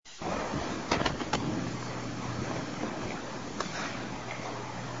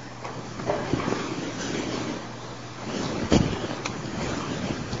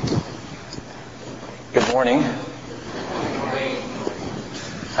Morning.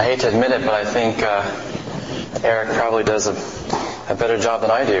 I hate to admit it, but I think Eric probably does a better job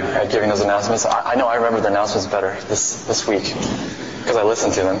than I do at giving those announcements. I know I remember the announcements better this week because I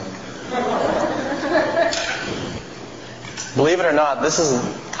listened to them. Believe it or not,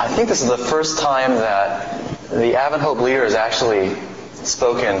 I think this is the first time that the Advent Hope leader has actually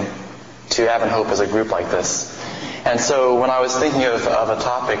spoken to Advent Hope as a group like this. And so when I was thinking of a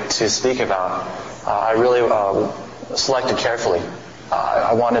topic to speak about, I really selected carefully.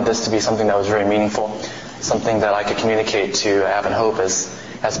 I wanted this to be something that was very meaningful, something that I could communicate to Advent Hope as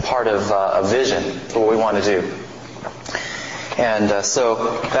part of a vision for what we want to do. And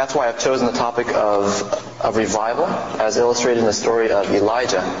so that's why I've chosen the topic of revival, as illustrated in the story of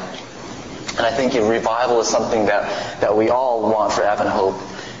Elijah. And I think revival is something that we all want for Advent Hope,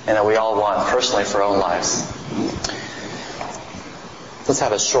 and that we all want personally for our own lives. Let's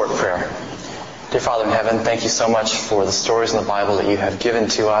have a short prayer. Dear Father in heaven, thank you so much for the stories in the Bible that you have given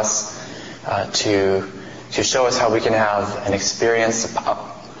to us to show us how we can have an experience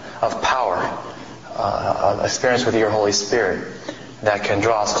of power, an experience with your Holy Spirit that can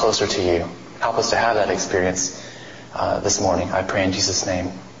draw us closer to you. Help us to have that experience this morning. I pray in Jesus'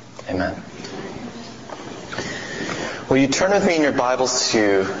 name. Amen. Will you turn with me in your Bibles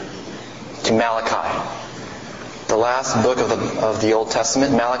to Malachi, the last book of the Old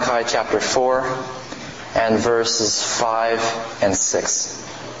Testament, Malachi chapter 4 and verses 5 and 6.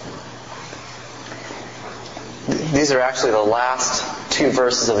 These are actually the last two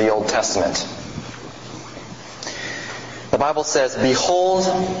verses of the Old Testament. The Bible says, "Behold,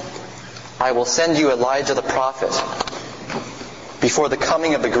 I will send you Elijah the prophet before the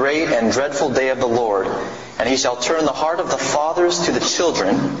coming of the great and dreadful day of the Lord, and he shall turn the heart of the fathers to the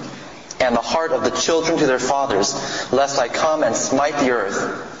children, and the heart of the children to their fathers, lest I come and smite the earth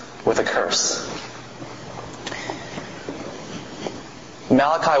with a curse."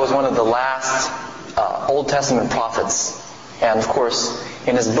 Malachi was one of the last Old Testament prophets. And of course,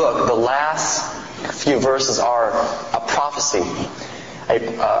 in his book, the last few verses are a prophecy,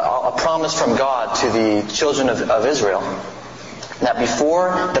 a promise from God to the children of Israel, that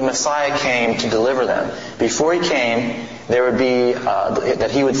before the Messiah came to deliver them, before he came, there would be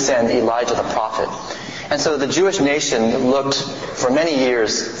that he would send Elijah the prophet. And so the Jewish nation looked for many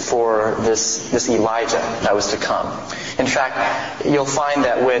years for this Elijah that was to come. In fact, you'll find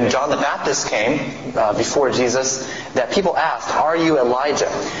that when John the Baptist came before Jesus, that people asked, "Are you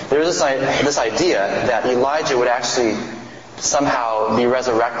Elijah?" There was this idea that Elijah would actually somehow be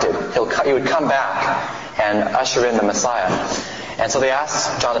resurrected. He would come back and usher in the Messiah. And so they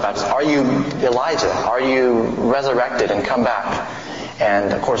asked John the Baptist, "Are you Elijah? Are you resurrected and come back?"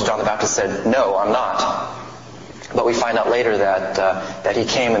 And of course John the Baptist said, "No, I'm not." But we find out later that he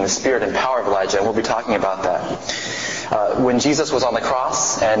came in the spirit and power of Elijah, and we'll be talking about that. When Jesus was on the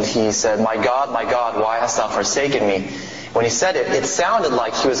cross and he said, my God, why hast thou forsaken me?" When he said it, it sounded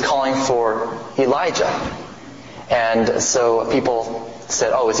like he was calling for Elijah. And so people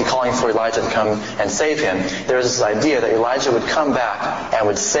said, "Oh, is he calling for Elijah to come and save him?" There was this idea that Elijah would come back and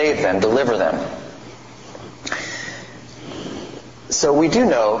would save them, deliver them. So we do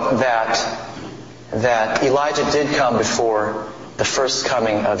know that Elijah did come before the first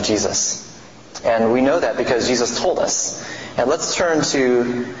coming of Jesus. And we know that because Jesus told us. And let's turn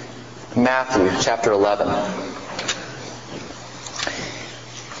to Matthew chapter 11.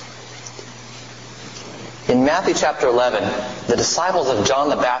 In Matthew chapter 11, the disciples of John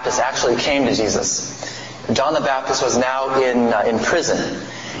the Baptist actually came to Jesus. John the Baptist was now in prison,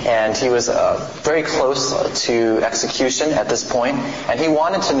 and he was very close to execution at this point, and he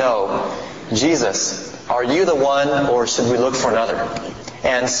wanted to know, "Jesus, are you the one, or should we look for another?"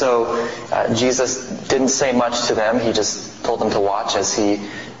 And so Jesus didn't say much to them. He just told them to watch as he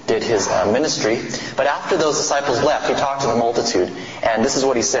did his ministry. But after those disciples left, he talked to the multitude. And this is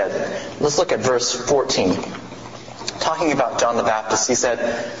what he said. Let's look at verse 14. Talking about John the Baptist, he said,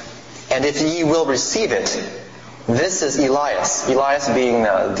 "And if ye will receive it, this is Elias." Elias being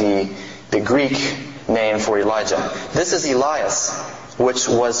the Greek name for Elijah. "This is Elias, which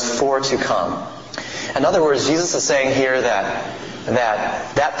was for to come." In other words, Jesus is saying here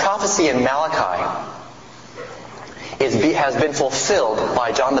that prophecy in Malachi has been fulfilled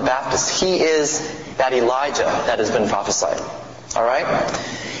by John the Baptist. He is that Elijah that has been prophesied. All right?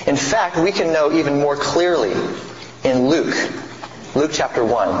 In fact, we can know even more clearly in Luke chapter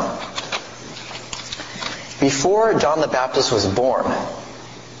 1. Before John the Baptist was born,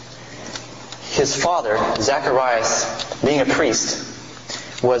 his father, Zacharias, being a priest,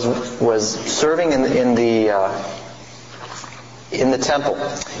 was serving in the temple,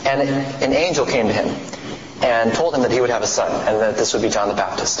 and an angel came to him and told him that he would have a son, and that this would be John the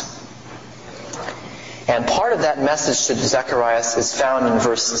Baptist. And part of that message to Zacharias is found in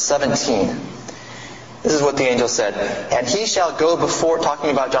verse 17. This is what the angel said. And he shall go before, talking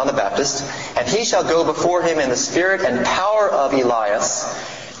about John the Baptist, and he shall go before him in the spirit and power of Elias,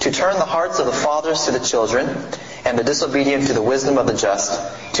 to turn the hearts of the fathers to the children, and the disobedient to the wisdom of the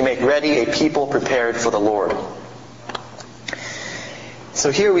just, to make ready a people prepared for the Lord.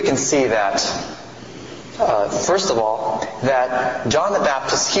 So here we can see that, first of all, that John the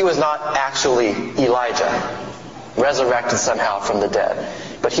Baptist, he was not actually Elijah, resurrected somehow from the dead.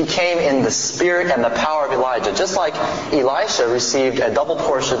 But he came in the spirit and the power of Elijah. Just like Elisha received a double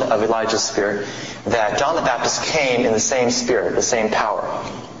portion of Elijah's spirit, that John the Baptist came in the same spirit, the same power.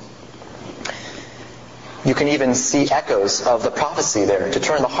 You can even see echoes of the prophecy there, to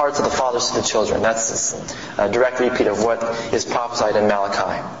turn the hearts of the fathers to the children. That's a direct repeat of what is prophesied in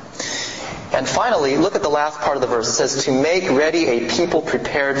Malachi. And finally, look at the last part of the verse. It says, to make ready a people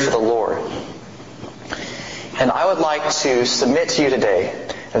prepared for the Lord. And I would like to submit to you today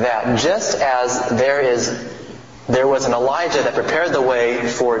that just as there was an Elijah that prepared the way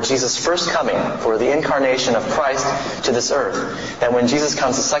for Jesus' first coming, for the incarnation of Christ to this earth, that when Jesus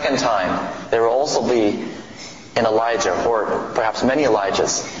comes the second time, there will also be an Elijah, or perhaps many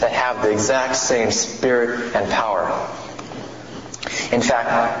Elijahs, that have the exact same spirit and power. In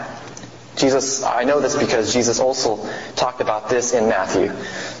fact, I know this because Jesus also talked about this in Matthew.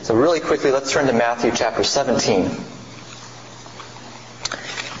 So really quickly, let's turn to Matthew chapter 17.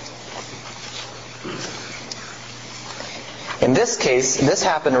 In this case, this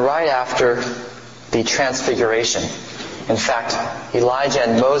happened right after the Transfiguration. In fact, Elijah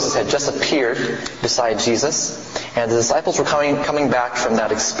and Moses had just appeared beside Jesus, and the disciples were coming back from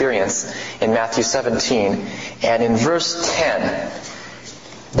that experience in Matthew 17. And in verse 10,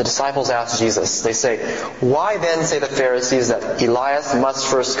 the disciples asked Jesus, they say, why then say the Pharisees that Elias must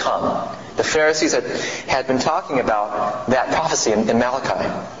first come? The Pharisees had been talking about that prophecy in Malachi.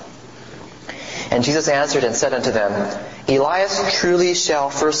 And Jesus answered and said unto them, Elias truly shall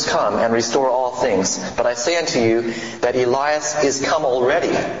first come and restore all things. But I say unto you that Elias is come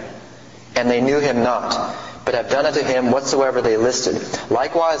already, and they knew him not, but have done unto him whatsoever they listed.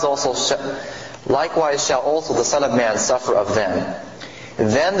 Likewise shall also the Son of Man suffer of them.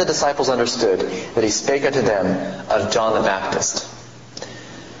 Then the disciples understood that he spake unto them of John the Baptist.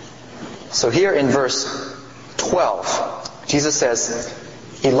 So here in verse 12, Jesus says,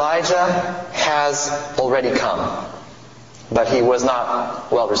 Elijah has already come, but he was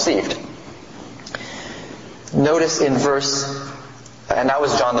not well received. Notice in and that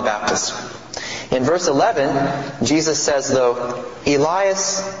was John the Baptist. In verse 11, Jesus says, though,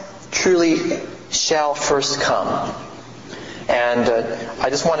 Elias truly shall first come. And I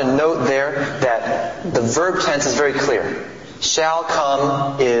just want to note there that the verb tense is very clear. Shall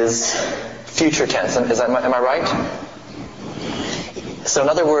come is future tense. Am I right? So in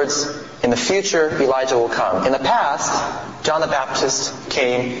other words, in the future, Elijah will come. In the past, John the Baptist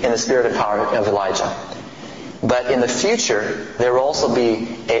came in the spirit and power of Elijah. But in the future, there will also be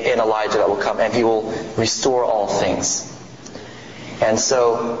an Elijah that will come, and he will restore all things. And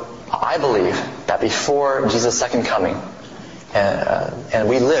so, I believe that before Jesus' second coming, and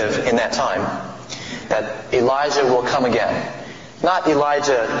we live in that time, that Elijah will come again. Not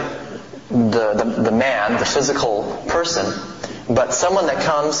Elijah, the man, the physical person, but someone that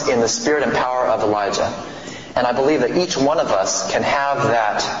comes in the spirit and power of Elijah. And I believe that each one of us can have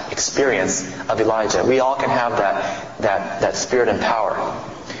that experience of Elijah. We all can have that spirit and power.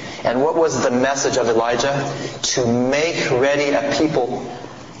 And what was the message of Elijah? To make ready a people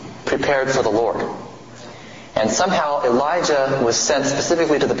prepared for the Lord. And somehow Elijah was sent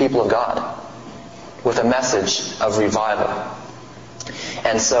specifically to the people of God with a message of revival.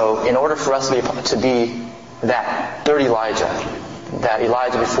 And so in order for us to be that third Elijah, that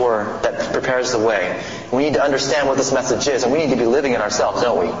Elijah that prepares the way, we need to understand what this message is, and we need to be living it ourselves,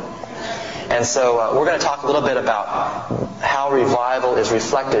 don't we? And so we're going to talk a little bit about how revival is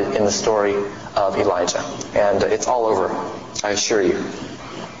reflected in the story of Elijah. And it's all over, I assure you.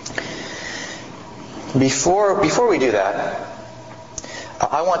 Before we do that,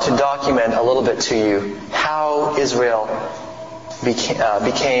 I want to document a little bit to you how Israel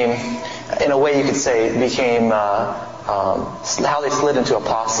became, in a way you could say, how they slid into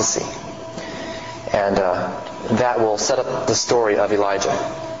apostasy. And that will set up the story of Elijah.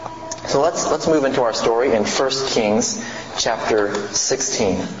 So let's move into our story in 1 Kings chapter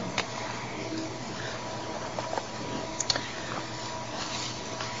 16.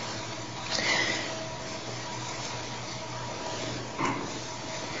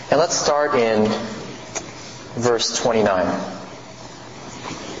 And let's start in verse 29.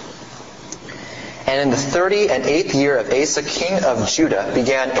 And in the 38th year of Asa, king of Judah,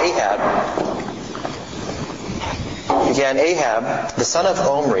 began Ahab, the son of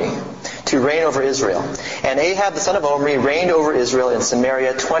Omri, to reign over Israel. And Ahab, the son of Omri, reigned over Israel in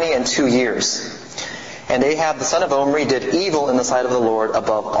Samaria 22 years. And Ahab, the son of Omri, did evil in the sight of the Lord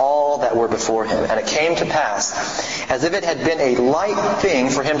above all that were before him. And it came to pass, as if it had been a light thing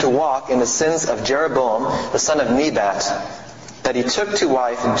for him to walk in the sins of Jeroboam, the son of Nebat, that he took to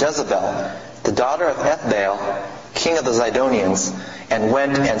wife Jezebel, the daughter of Ethbaal, king of the Zidonians, and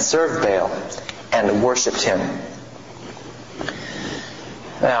went and served Baal, and worshipped him.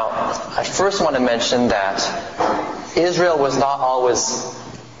 Now, I first want to mention that Israel was not always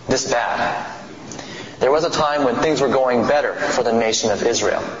this bad. There was a time when things were going better for the nation of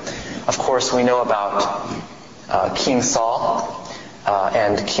Israel. Of course, we know about King Saul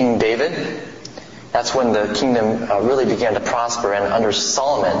and King David. That's when the kingdom really began to prosper, and under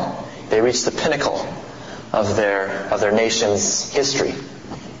Solomon, they reached the pinnacle of their nation's history.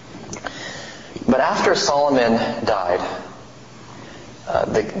 But after Solomon died,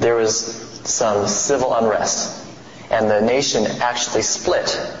 there was some civil unrest, and the nation actually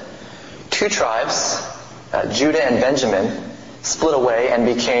split. Two tribes, Judah and Benjamin, split away and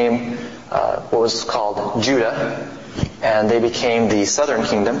became what was called Judah, and they became the southern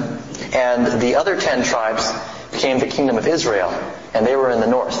kingdom. And the other 10 tribes became the kingdom of Israel, and they were in the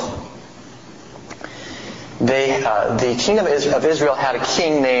north. The kingdom of Israel had a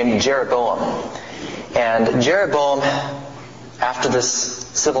king named Jeroboam. And Jeroboam, after this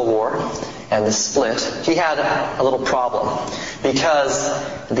civil war and this split, he had a little problem, because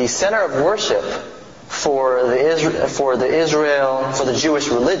the center of worship for the Jewish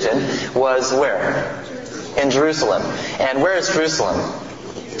religion was where? In Jerusalem. And where is Jerusalem?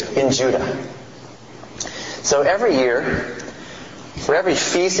 In Judah. So every year, for every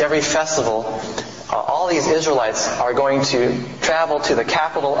feast, every festival, all these Israelites are going to travel to the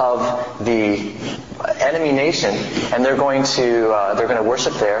capital of the enemy nation, and they're going to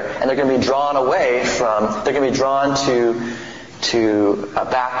worship there, and they're going to be drawn away they're going to be drawn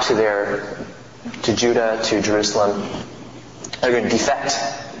back to Judah, to Jerusalem. They're going to defect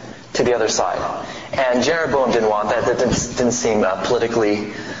to the other side. And Jeroboam didn't want that. That didn't seem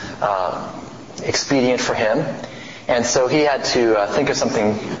politically expedient for him. And so he had to think of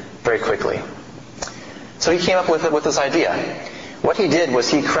something very quickly. So he came up with this idea. What he did was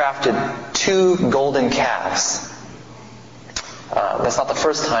he crafted 2 golden calves. That's not the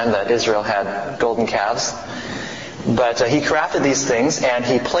first time that Israel had golden calves. But he crafted these things, and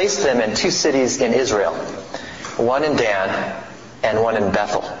he placed them in 2 cities in Israel. One in Dan and one in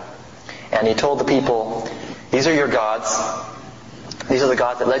Bethel. And he told the people, these are your gods. These are the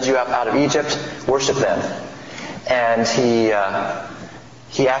gods that led you up out of Egypt. Worship them. And he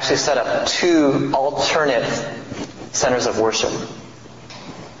actually set up 2 alternate centers of worship.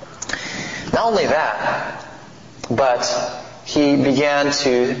 Not only that, but he began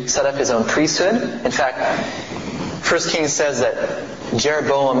to set up his own priesthood. In fact, 1 Kings says that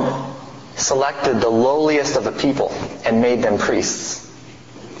Jeroboam selected the lowliest of the people and made them priests.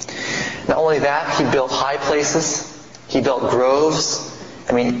 Not only that, he built high places. He built groves.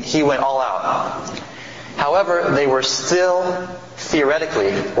 I mean, he went all out. However, they were still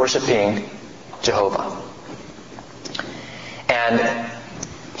theoretically worshiping Jehovah. And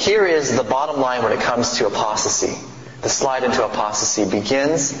here is the bottom line when it comes to apostasy. The slide into apostasy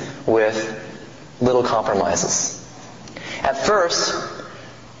begins with little compromises. At first,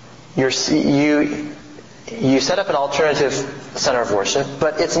 you set up an alternative center of worship,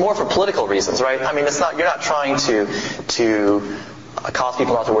 but it's more for political reasons, right? I mean, you're not trying to cause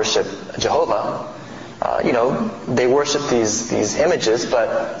people not to worship Jehovah. They worship these images,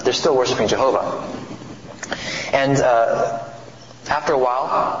 but they're still worshiping Jehovah. And after a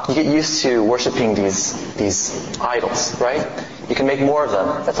while, you get used to worshiping these idols, right? You can make more of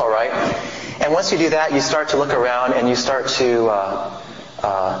them. That's all right. And once you do that, you start to look around, and you start to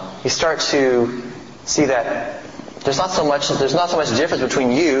see that there's not so much difference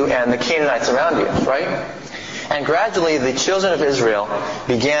between you and the Canaanites around you, right? And gradually, the children of Israel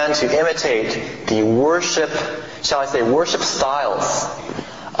began to imitate the worship styles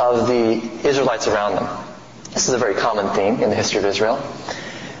of the Israelites around them. This is a very common theme in the history of Israel.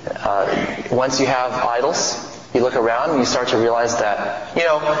 Once you have idols, you look around and you start to realize that,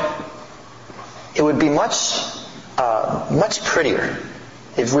 it would be much prettier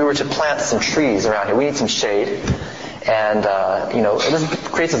if we were to plant some trees around here. We need some shade. And,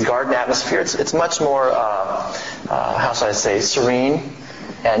 it creates this garden atmosphere. It's much more, serene.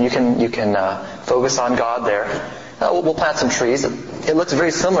 And you can focus on God there. We'll plant some trees. It looks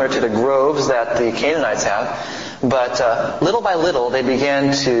very similar to the groves that the Canaanites have, but little by little they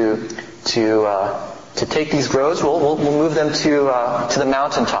began to take these groves. We'll move them to the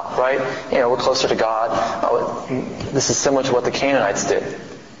mountaintop, right? We're closer to God. This is similar to what the Canaanites did.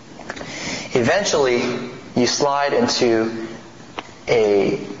 Eventually, you slide into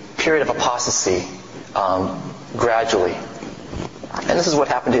a period of apostasy gradually. And this is what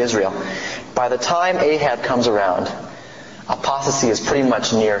happened to Israel. By the time Ahab comes around, apostasy is pretty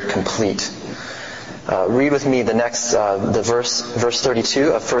much near complete. Read with me the next verse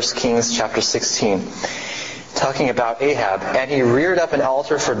 32 of 1 Kings chapter 16, talking about Ahab. And he reared up an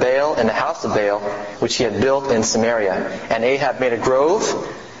altar for Baal in the house of Baal, which he had built in Samaria. And Ahab made a grove,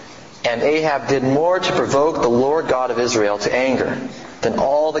 and Ahab did more to provoke the Lord God of Israel to anger than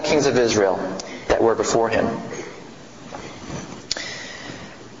all the kings of Israel that were before him.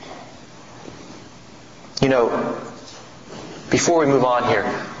 Before we move on here,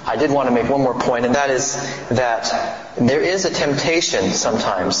 I did want to make one more point, and that is that there is a temptation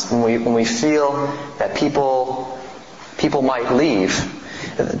sometimes when we feel that people might leave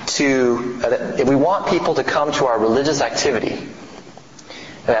if we want people to come to our religious activity,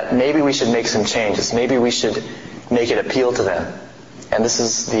 that maybe we should make some changes. Maybe we should make it appeal to them. And this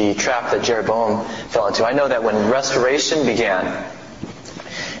is the trap that Jeroboam fell into. I know that when Restoration began,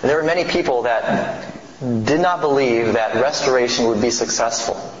 there were many people that did not believe that Restoration would be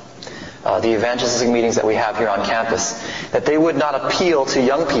successful. The evangelistic meetings that we have here on campus, that they would not appeal to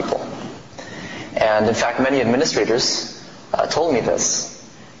young people. And in fact, many administrators told me this.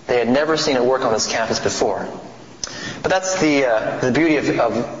 They had never seen it work on this campus before. But that's the beauty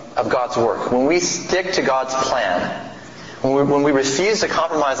of God's work. When we stick to God's plan, when we refuse to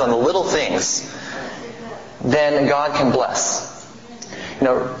compromise on the little things, then God can bless.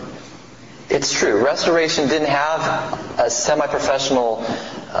 It's true. Restoration didn't have a semi-professional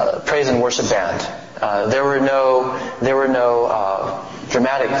praise and worship band. There were no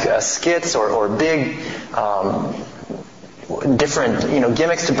dramatic skits or big different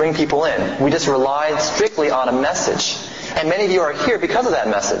gimmicks to bring people in. We just relied strictly on a message. And many of you are here because of that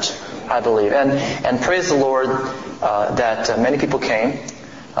message, I believe. And praise the Lord that many people came.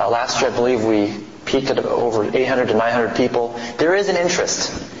 Last year, I believe we peaked at over 800 to 900 people. There is an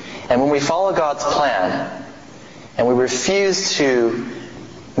interest. And when we follow God's plan, and we refuse to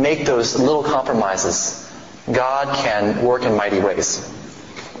make those little compromises, God can work in mighty ways.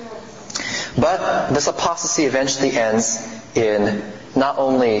 But this apostasy eventually ends in not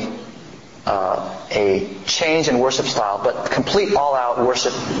only a change in worship style, but complete all-out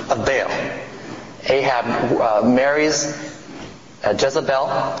worship of Baal. Ahab marries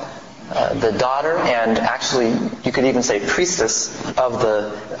Jezebel, the daughter, and actually you could even say priestess of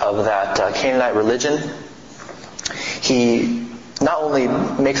that Canaanite religion. He not only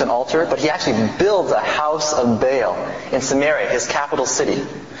makes an altar, but he actually builds a house of Baal in Samaria, his capital city.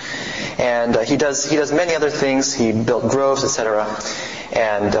 And he does many other things. He built groves, etc.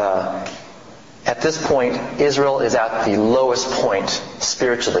 And at this point, Israel is at the lowest point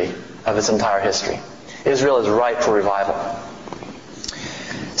spiritually of its entire history. Israel is ripe for revival.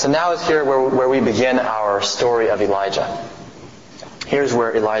 So now is here where we begin our story of Elijah. Here's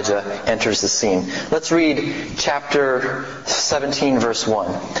where Elijah enters the scene. Let's read chapter 17, verse 1.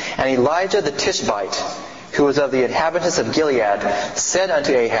 And Elijah the Tishbite, who was of the inhabitants of Gilead, said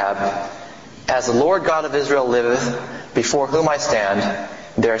unto Ahab, As the Lord God of Israel liveth, before whom I stand,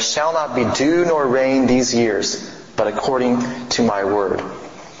 there shall not be dew nor rain these years, but according to my word.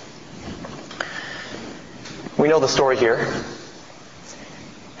 We know the story here.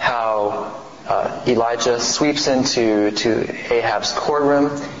 How Elijah sweeps into Ahab's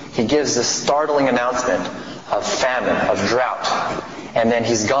courtroom. He gives this startling announcement of famine, of drought, and then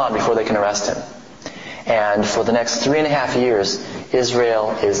he's gone before they can arrest him. And for the next 3.5 years,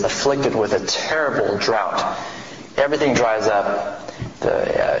 Israel is afflicted with a terrible drought. Everything dries up.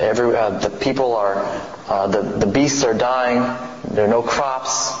 The people are, the beasts are dying. There are no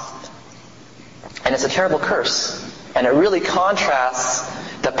crops. And it's a terrible curse. And it really contrasts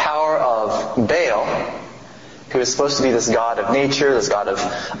the power of Baal, who is supposed to be this god of nature, this god of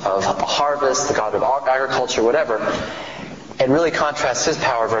harvest, the god of agriculture, whatever. It really contrasts his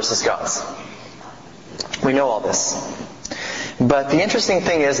power versus God's. We know all this. But the interesting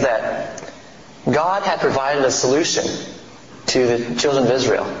thing is that God had provided a solution to the children of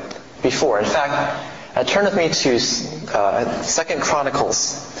Israel before. In fact, turn with me to 2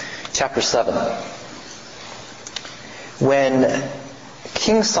 Chronicles chapter 7. When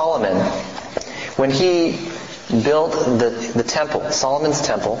King Solomon, when he built the temple, Solomon's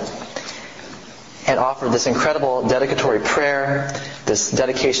temple, and offered this incredible dedicatory prayer, this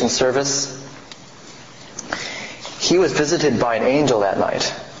dedication service, he was visited by an angel that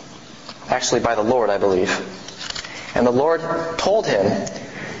night. Actually, by the Lord, I believe. And the Lord told him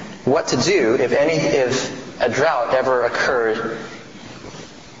what to do if a drought ever occurred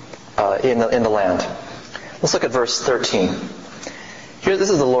in the land. Let's look at verse 13. This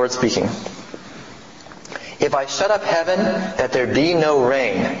is the Lord speaking. If I shut up heaven that there be no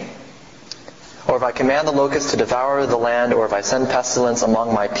rain, or if I command the locusts to devour the land, or if I send pestilence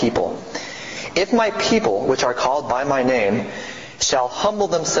among my people, if my people, which are called by my name, shall humble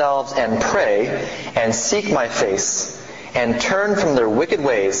themselves and pray and seek my face and turn from their wicked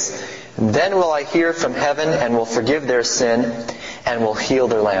ways, then will I hear from heaven and will forgive their sin and will heal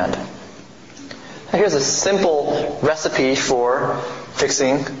their land. Now here's a simple recipe for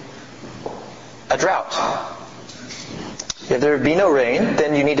fixing a drought. If there be no rain,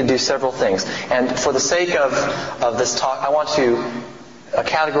 then you need to do several things. And for the sake of this talk, I want to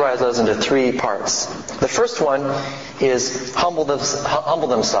categorize those into three parts. The first one is humble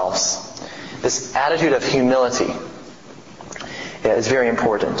themselves. This attitude of humility is very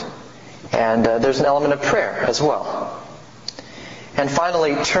important. And there's an element of prayer as well. And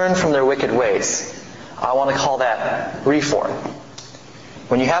finally, turn from their wicked ways. I want to call that reform.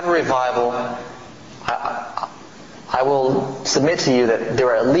 When you have a revival, I will submit to you that there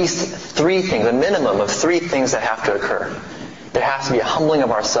are at least three things, a minimum of three things that have to occur. There has to be a humbling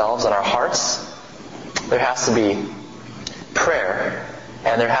of ourselves and our hearts. There has to be prayer.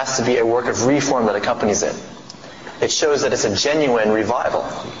 And there has to be a work of reform that accompanies it. It shows that it's a genuine revival.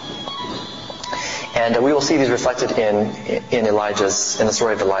 And we will see these reflected in the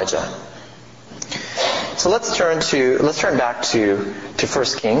story of Elijah. So let's turn back to 1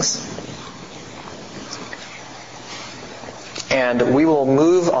 Kings. And we will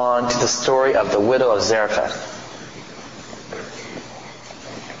move on to the story of the widow of Zarephath.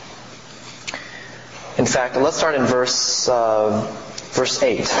 In fact, let's start in verse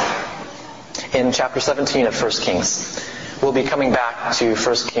 8 in chapter 17 of 1 Kings. We'll be coming back to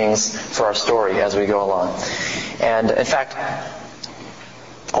 1 Kings for our story as we go along. And in fact,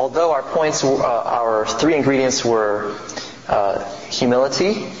 although our three ingredients were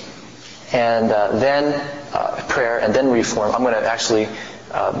humility, and then prayer, and then reform, I'm going to actually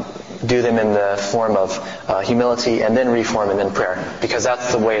do them in the form of humility, and then reform, and then prayer, because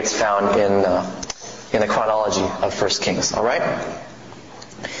that's the way it's found in the chronology of 1 Kings. All right?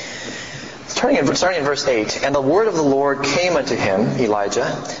 Starting in verse 8, and the word of the Lord came unto him,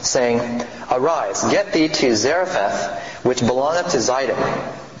 Elijah, saying, Arise, get thee to Zarephath, which belongeth to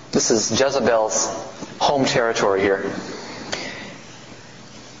Zidon. This is Jezebel's home territory here.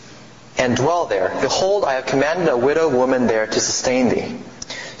 And dwell there. Behold, I have commanded a widow woman there to sustain thee.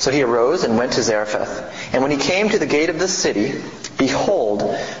 So he arose and went to Zarephath. And when he came to the gate of the city, behold,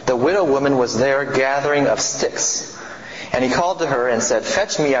 the widow woman was there gathering of sticks. And he called to her and said,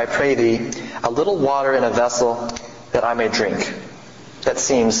 Fetch me, I pray thee, a little water in a vessel that I may drink. That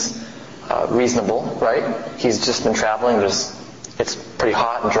seems reasonable, right? He's just been traveling. It's pretty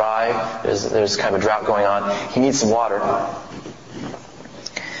hot and dry. There's kind of a drought going on. He needs some water.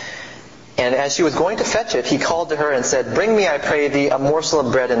 And as she was going to fetch it, he called to her and said, Bring me, I pray thee, a morsel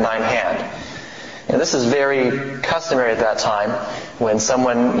of bread in thine hand. And this is very customary at that time when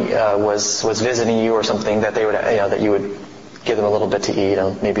someone was visiting you or something, that they would, that you would give them a little bit to eat,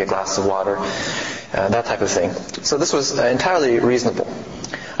 maybe a glass of water, that type of thing. So this was entirely reasonable.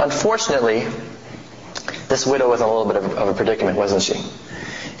 Unfortunately, this widow was in a little bit of a predicament, wasn't she?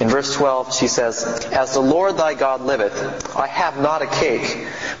 In verse 12, she says, As the Lord thy God liveth, I have not a cake,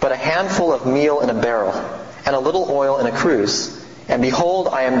 but a handful of meal in a barrel, and a little oil in a cruse. And behold,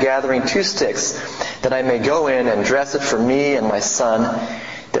 I am gathering 2 sticks, that I may go in and dress it for me and my son,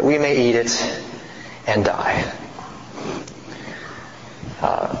 that we may eat it and die.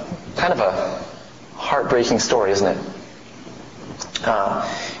 Kind of a heartbreaking story, isn't it?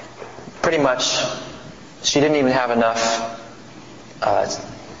 Pretty much, she didn't even have enough.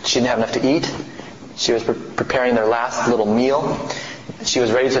 She didn't have enough to eat. She was preparing their last little meal. She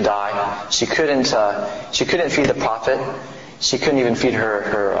was ready to die. She couldn't feed the prophet. She couldn't even feed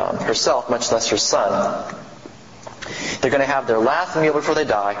herself, much less her son. They're going to have their last meal before they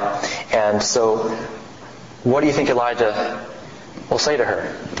die. And so, what do you think Elijah will say to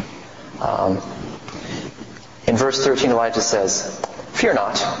her? In verse 13, Elijah says, Fear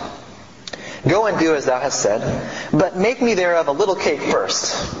not. Go and do as thou hast said, but make me thereof a little cake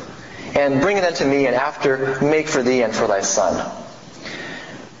first, and bring it unto me, and after make for thee and for thy son.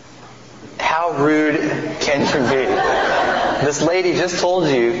 How rude can you be? This lady just told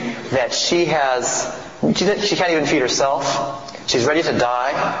you that she can't even feed herself. She's ready to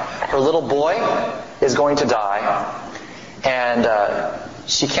die. Her little boy is going to die. And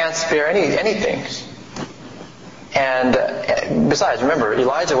she can't spare anything. And besides, remember,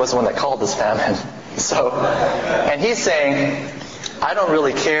 Elijah was the one that called this famine. And he's saying, I don't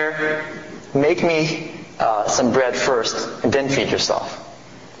really care. Make me some bread first, and then feed yourself.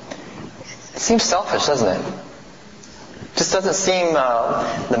 It seems selfish, doesn't it? Just doesn't seem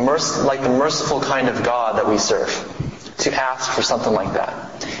like the merciful kind of God that we serve, to ask for something like that.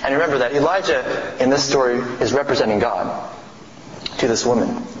 And remember that Elijah in this story is representing God to this woman.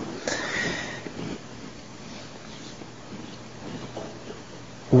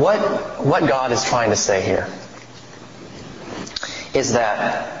 What God is trying to say here is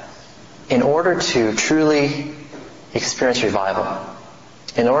that in order to truly experience revival,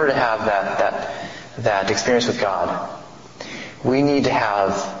 in order to have that experience with God, we need to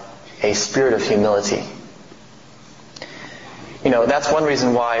have a spirit of humility. That's one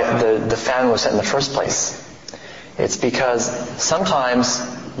reason why the famine was set in the first place. It's because sometimes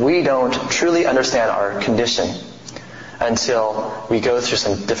we don't truly understand our condition until we go through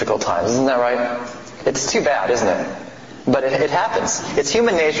some difficult times. Isn't that right? It's too bad, isn't it? But it happens. It's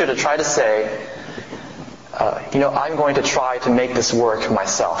human nature to try to say, I'm going to try to make this work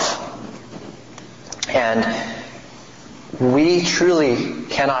myself. And we truly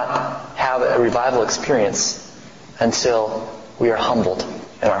cannot have a revival experience until we are humbled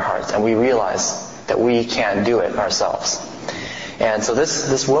in our hearts and we realize that we can't do it ourselves. And so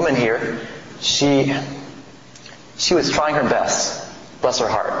this woman here, she was trying her best, bless her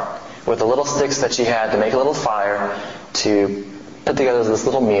heart, with the little sticks that she had to make a little fire, to put together this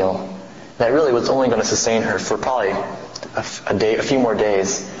little meal that really was only going to sustain her for probably a few more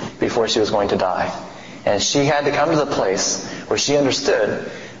days before she was going to die. And she had to come to the place where she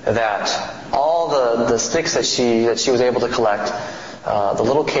understood that all the sticks that she was able to collect, the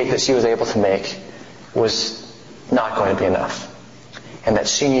little cake that she was able to make, was not going to be enough. And that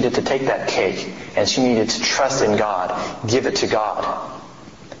she needed to take that cake and she needed to trust in God, give it to God,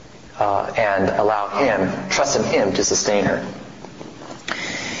 and trust in Him to sustain her.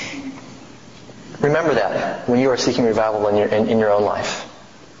 Remember that when you are seeking revival in your own life.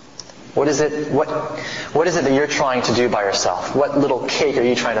 What is it that you're trying to do by yourself? What little cake are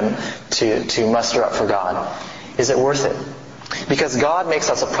you trying to muster up for God? Is it worth it? Because God makes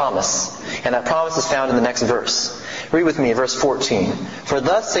us a promise, and that promise is found in the next verse. Read with me, verse 14. For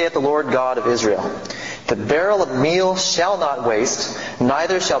thus saith the Lord God of Israel, the barrel of meal shall not waste,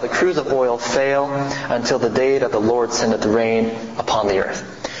 neither shall the cruse of oil fail, until the day that the Lord sendeth rain upon the earth.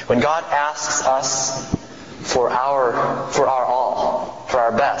 When God asks us for our all, for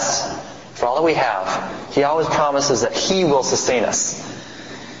our best, for all that we have, He always promises that He will sustain us.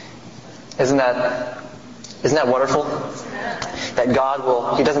 Isn't that wonderful? That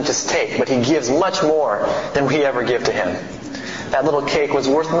God He doesn't just take, but He gives much more than we ever give to Him. That little cake was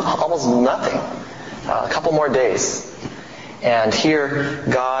worth almost nothing. A couple more days. And here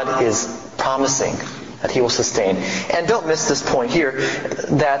God is promising that He will sustain. And don't miss this point here,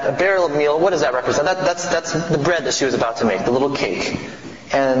 that a barrel of meal, what does that represent? That's the bread that she was about to make, the little cake.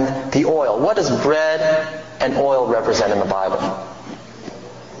 And the oil. What does bread and oil represent in the Bible?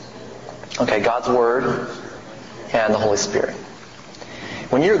 Okay, God's Word and the Holy Spirit.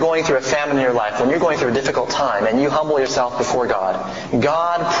 When you're going through a famine in your life, when you're going through a difficult time, and you humble yourself before God,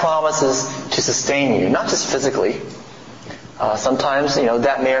 God promises to sustain you, not just physically. Sometimes,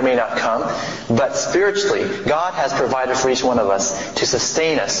 that may or may not come. But spiritually, God has provided for each one of us to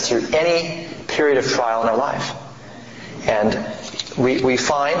sustain us through any period of trial in our life. And we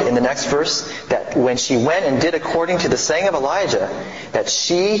find in the next verse that when she went and did according to the saying of Elijah, that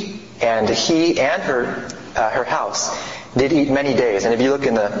she and he and her house did eat many days. And if you look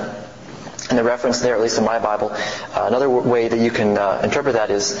in the reference there, at least in my Bible, another way that you can interpret that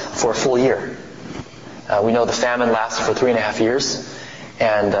is for a full year. We know the famine lasted for 3.5 years.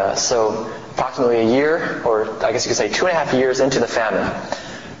 And so approximately a year, or I guess you could say 2.5 years into the famine,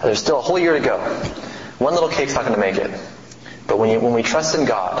 there's still a whole year to go. One little cake's not going to make it. But when we trust in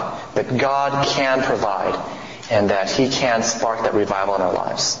God, that God can provide, and that He can spark that revival in our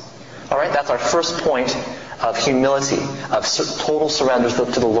lives. All right, that's our first point of humility, of total surrender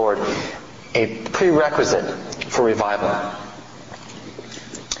to the Lord, a prerequisite for revival.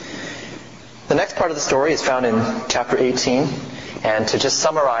 The next part of the story is found in chapter 18. And to just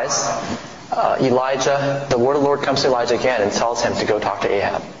summarize, Elijah, the word of the Lord comes to Elijah again and tells him to go talk to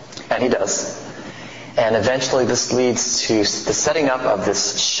Ahab. And he does. And eventually this leads to the setting up of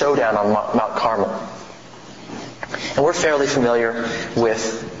this showdown on Mount Carmel. And we're fairly familiar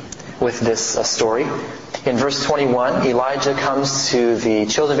with this story. In verse 21, Elijah comes to the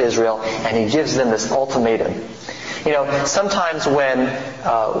children of Israel and he gives them this ultimatum. Sometimes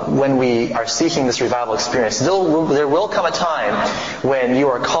when we are seeking this revival experience, there will come a time when you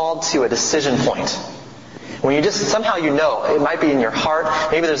are called to a decision point. When you just, somehow it might be in your heart,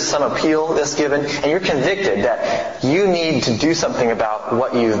 maybe there's some appeal that's given, and you're convicted that you need to do something about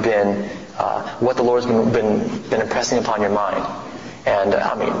what what the Lord's been impressing upon your mind. And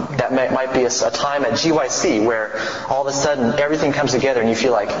that might be a time at GYC where all of a sudden everything comes together and you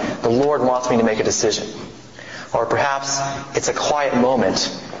feel like the Lord wants me to make a decision. Or perhaps it's a quiet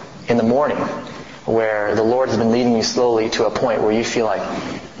moment in the morning where the Lord has been leading you slowly to a point where you feel like,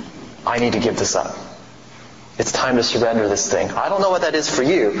 I need to give this up. It's time to surrender this thing. I don't know what that is for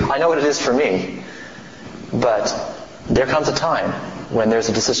you. I know what it is for me. But there comes a time when there's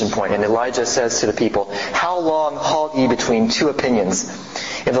a decision point. And Elijah says to the people, how long halt ye between two opinions?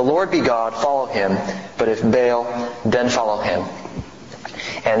 If the Lord be God, follow him. But if Baal, then follow him.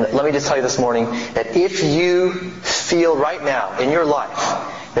 And let me just tell you this morning that if you feel right now in your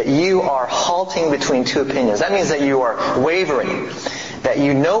life that you are halting between two opinions, that means that you are wavering, that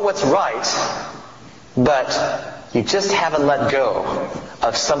you know what's right, but you just haven't let go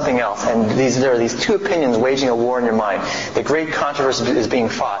of something else. And there are these two opinions waging a war in your mind. The great controversy is being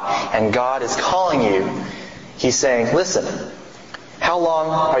fought, and God is calling you. He's saying, listen, how long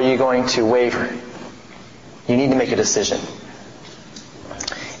are you going to waver? You need to make a decision.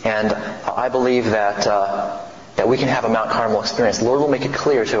 And I believe that we can have a Mount Carmel experience. The Lord will make it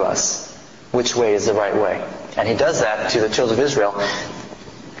clear to us which way is the right way. And He does that to the children of Israel.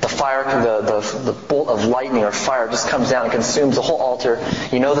 The fire, the bolt of lightning or fire just comes down and consumes the whole altar.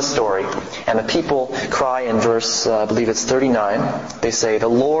 You know the story. And the people cry in verse, I believe it's 39. They say, the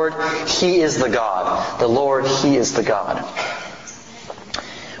Lord, He is the God. The Lord, He is the God.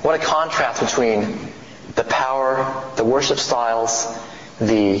 What a contrast between the power, the worship styles,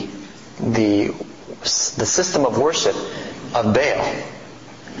 the system of worship of Baal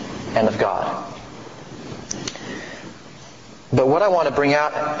and of God. But what I want to bring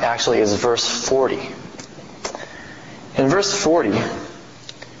out actually is verse 40. In verse 40,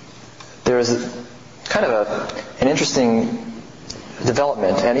 there is kind of an interesting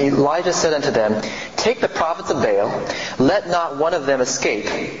development. And Elijah said unto them, take the prophets of Baal, let not one of them escape.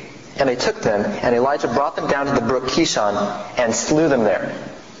 And they took them, and Elijah brought them down to the brook Kishon and slew them there.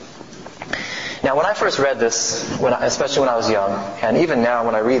 Now, when I first read this, especially when I was young, and even now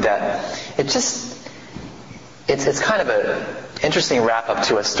when I read that, it's kind of an interesting wrap-up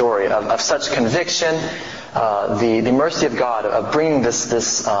to a story of such conviction, the mercy of God of bringing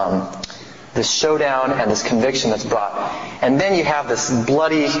this showdown and this conviction that's brought. And then you have this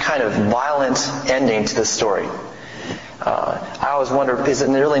bloody, kind of violent ending to this story. I always wonder, is it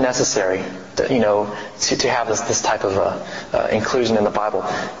really necessary to have this type of inclusion in the Bible?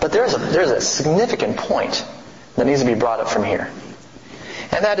 But there's a significant point that needs to be brought up from here.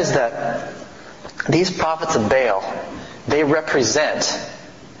 And that is that these prophets of Baal, they represent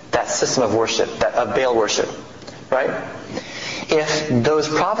that system of worship, of Baal worship, right? If those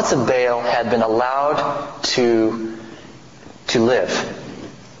prophets of Baal had been allowed to live,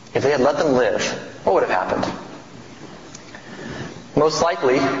 if they had let them live, what would have happened? Most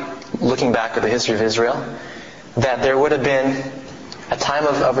likely, looking back at the history of Israel, that there would have been a time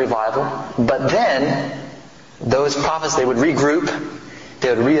of revival, but then those prophets, they would regroup,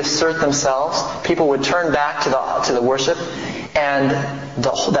 they would reassert themselves, people would turn back to the worship, and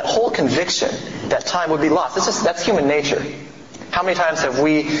that whole conviction, that time would be lost. That's human nature. How many times have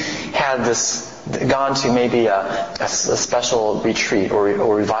we had gone to maybe a special retreat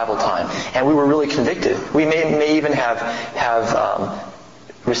or revival time, and we were really convicted? We may even have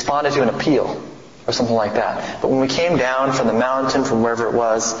responded to an appeal or something like that. But when we came down from the mountain, from wherever it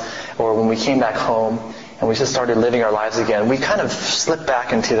was, or when we came back home and we just started living our lives again, we kind of slipped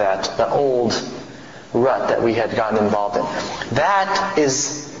back into that old rut that we had gotten involved in. That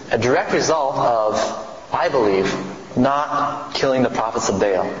is a direct result of, I believe, not killing the prophets of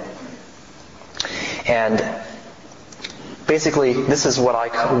Baal. And basically, this is what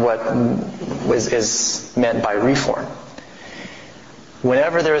is meant by reform.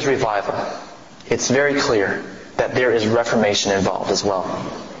 Whenever there is revival, it's very clear that there is reformation involved as well.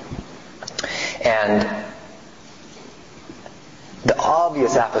 And the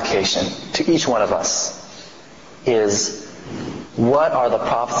obvious application to each one of us is, what are the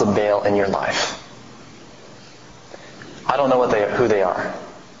prophets of Baal in your life? I don't know who they are.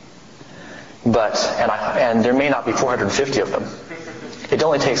 But, and there may not be 450 of them. It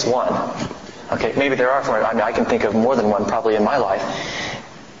only takes one. Okay, maybe there are. I can think of more than one probably in my life.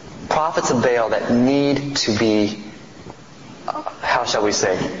 Prophets of Baal that need to be, how shall we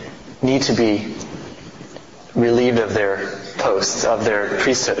say, need to be relieved of their posts, of their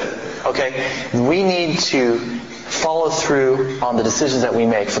priesthood. Okay? We need to follow through on the decisions that we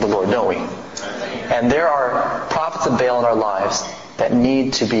make for the Lord, don't we? And there are prophets of Baal in our lives that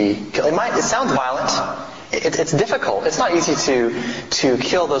need to be killed. It sounds violent. It's difficult. It's not easy to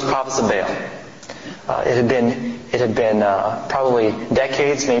kill those prophets of Baal. It had been probably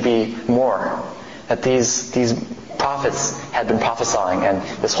decades, maybe more, that these prophets had been prophesying, and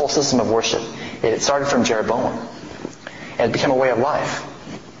this whole system of worship. It started from Jeroboam, and it became a way of life.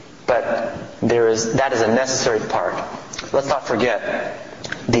 But that is a necessary part. Let's not forget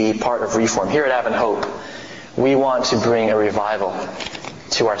the part of reform. Here at Advent Hope, we want to bring a revival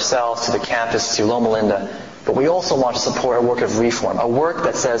to ourselves, to the campus, to Loma Linda, but we also want to support a work of reform, a work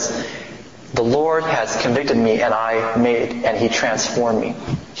that says, the Lord has convicted me and He transformed me.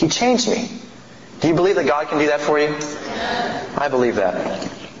 He changed me. Do you believe that God can do that for you? I believe that.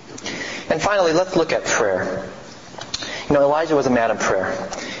 And finally, let's look at prayer. Elijah was a man of prayer.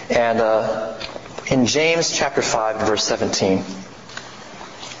 And in James chapter 5, verse 17,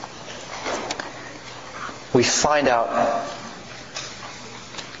 we find out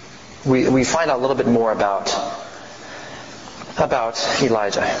a little bit more about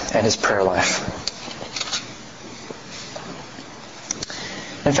Elijah and his prayer life.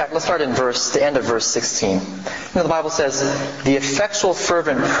 In fact, let's start in the end of verse 16. The Bible says, "The effectual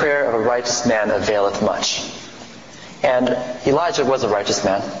fervent prayer of a righteous man availeth much." And Elijah was a righteous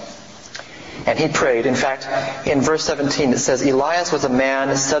man. And he prayed. In fact, in verse 17 it says, "Elias was a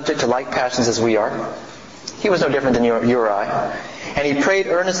man subject to like passions as we are." He was no different than you or I. "And he prayed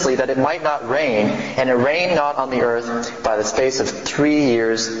earnestly that it might not rain, and it rained not on the earth by the space of 3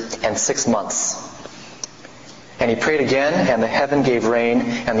 years and 6 months. And he prayed again, and the heaven gave rain,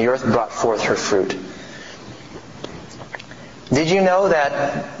 and the earth brought forth her fruit." Did you know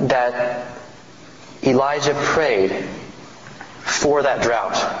that Elijah prayed for that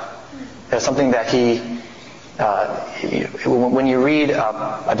drought? There's something that when you read,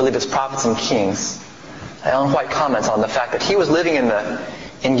 I believe it's Prophets and Kings, Ellen White comments on the fact that he was living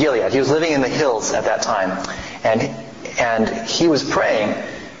in Gilead. He was living in the hills at that time. And he was praying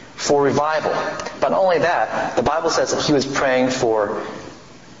for revival. But not only that, the Bible says that he was praying for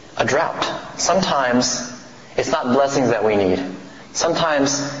a drought. Sometimes it's not blessings that we need.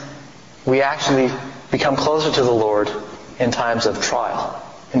 Sometimes we actually become closer to the Lord in times of trial,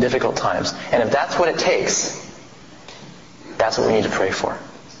 in difficult times. And if that's what it takes, that's what we need to pray for.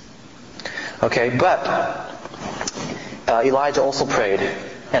 Okay, but Elijah also prayed,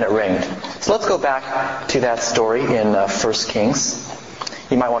 and it rained. So let's go back to that story in 1 Kings.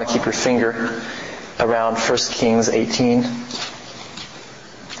 You might want to keep your finger around 1 Kings 18.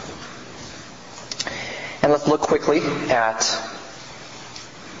 And let's look quickly at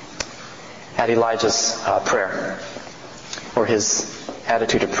Elijah's prayer, or his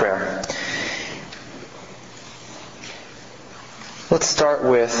attitude of prayer. Let's start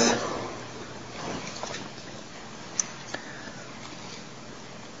with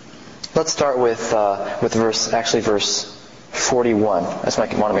verse 41. I just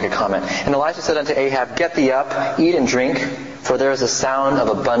want to make a comment. "And Elijah said unto Ahab, Get thee up, eat and drink, for there is a sound of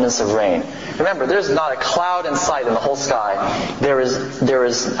abundance of rain." Remember, there's not a cloud in sight in the whole sky. There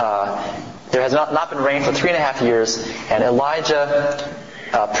has not been rain for 3.5 years, and Elijah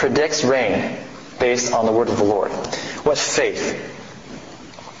predicts rain based on the word of the Lord. What faith!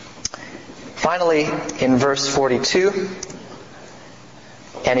 Finally, in verse 42,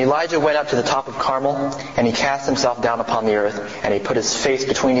 "And Elijah went up to the top of Carmel, and he cast himself down upon the earth, and he put his face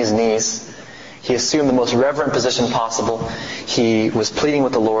between his knees." He assumed the most reverent position possible. He was pleading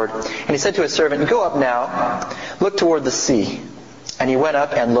with the Lord. And he said to his servant, "Go up now, look toward the sea." And he went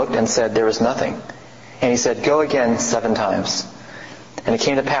up and looked and said, "There is nothing." And he said, "Go again 7 times. And it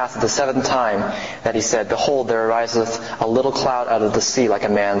came to pass at the 7th time that he said, Behold, there ariseth a little cloud out of the sea like a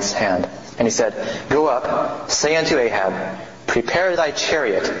man's hand. And he said, Go up, say unto Ahab, Prepare thy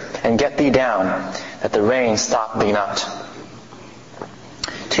chariot, and get thee down, that the rain stop thee not."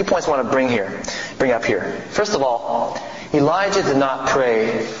 2 points I want to bring up here. First of all, Elijah did not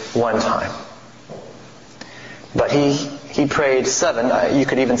pray 1 time. But he prayed 7, you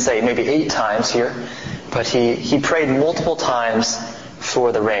could even say maybe 8 times here. But he prayed multiple times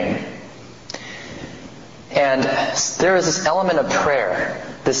for the rain. And there is this element of prayer,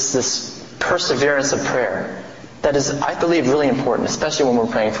 this perseverance of prayer, that is, I believe, really important, especially when we're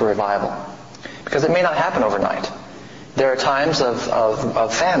praying for revival. Because it may not happen overnight. There are times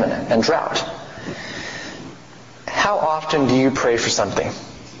of famine and drought. How often do you pray for something? It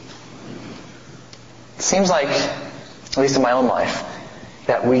seems like, at least in my own life,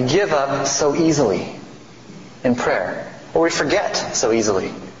 that we give up so easily in prayer, or we forget so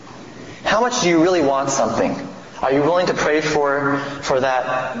easily. How much do you really want something? Are you willing to pray for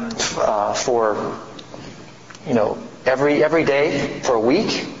that every day, for a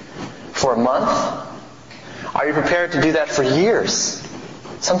week, for a month? Are you prepared to do that for years?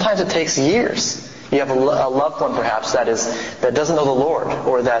 Sometimes it takes years. You have a loved one, perhaps, that doesn't know the Lord,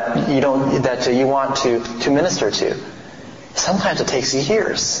 or that you want to minister to. Sometimes it takes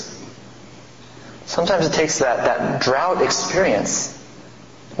years. Sometimes it takes that drought experience.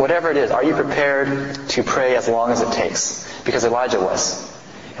 Whatever it is, are you prepared to pray as long as it takes? Because Elijah was.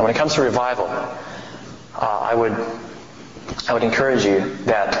 And when it comes to revival, I would encourage you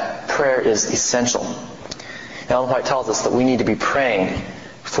that prayer is essential. And Ellen White tells us that we need to be praying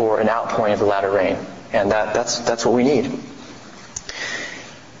for an outpouring of the latter rain. And that's what we need.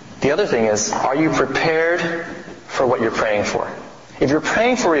 The other thing is, are you prepared for what you're praying for? If you're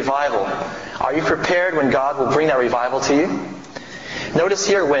praying for revival, are you prepared when God will bring that revival to you? Notice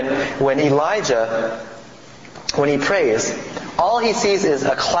here when Elijah, when he prays, all he sees is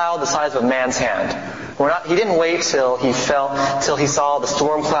a cloud the size of a man's hand. He didn't wait till he saw the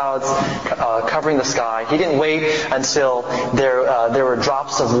storm clouds covering the sky. He didn't wait until there were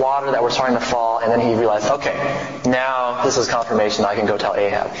drops of water that were starting to fall, and then he realized, okay, now this is confirmation. I can go tell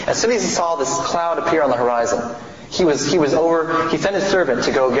Ahab. As soon as he saw this cloud appear on the horizon, he sent his servant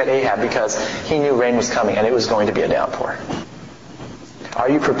to go get Ahab because he knew rain was coming and it was going to be a downpour. Are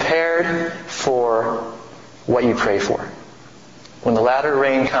you prepared for what you pray for? When the latter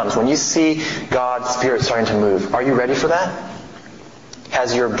rain comes, when you see God's Spirit starting to move, are you ready for that?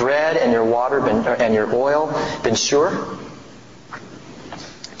 Has your bread and your water and your oil been sure?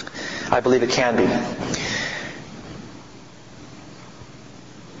 I believe it can be.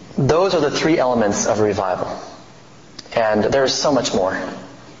 Those are the three elements of revival. And there's so much more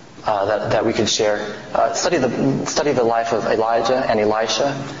that we could share. Study the life of Elijah and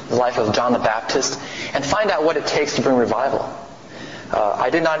Elisha, the life of John the Baptist, and find out what it takes to bring revival. I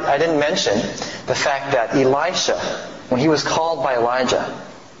didn't mention the fact that Elisha, when he was called by Elijah,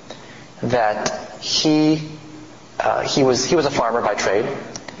 that he was a farmer by trade.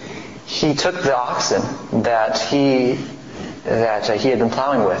 He took the oxen that he had been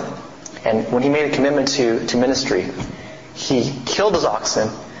plowing with, and when he made a commitment to ministry, he killed his oxen.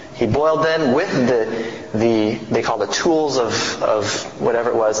 He boiled them with they call the tools of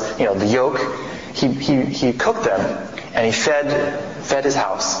whatever it was, the yoke. He cooked them and he fed his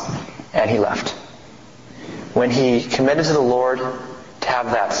house, and he left. When he committed to the Lord to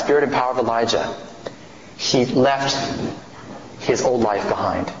have that spirit and power of Elijah, he left his old life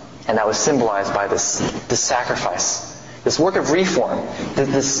behind, and that was symbolized by this sacrifice, this work of reform,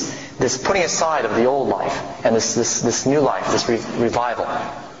 this putting aside of the old life and this new life, this revival.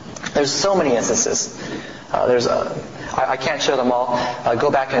 There's so many instances. I can't show them all. Go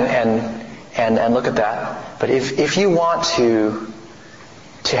back and look at that. But if you want to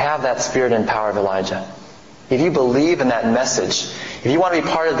have that spirit and power of Elijah, if you believe in that message, if you want to be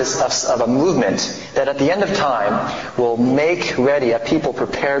part of a movement that at the end of time will make ready a people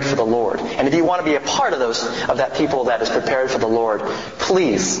prepared for the Lord, and if you want to be a part of that people that is prepared for the Lord,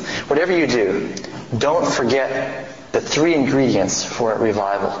 please, whatever you do, don't forget the three ingredients for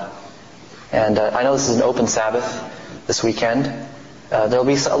revival. And I know this is an open Sabbath this weekend. There'll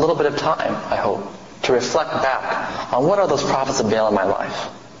be a little bit of time, I hope, to reflect back on what are those prophets of Baal in my life.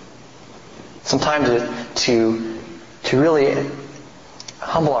 Some time to really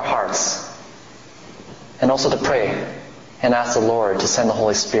humble our hearts, and also to pray and ask the Lord to send the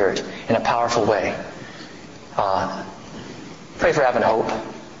Holy Spirit in a powerful way. Pray for Advent Hope.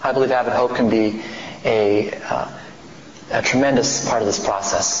 I believe Advent Hope can be a tremendous part of this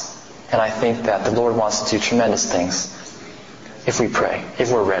process. And I think that the Lord wants to do tremendous things if we pray, if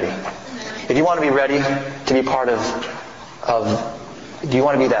we're ready. If you want to be ready to be part do you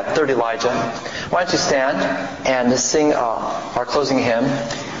want to be that third Elijah? Why don't you stand and sing our closing hymn.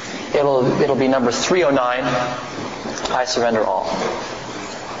 It'll be number 309, I Surrender All.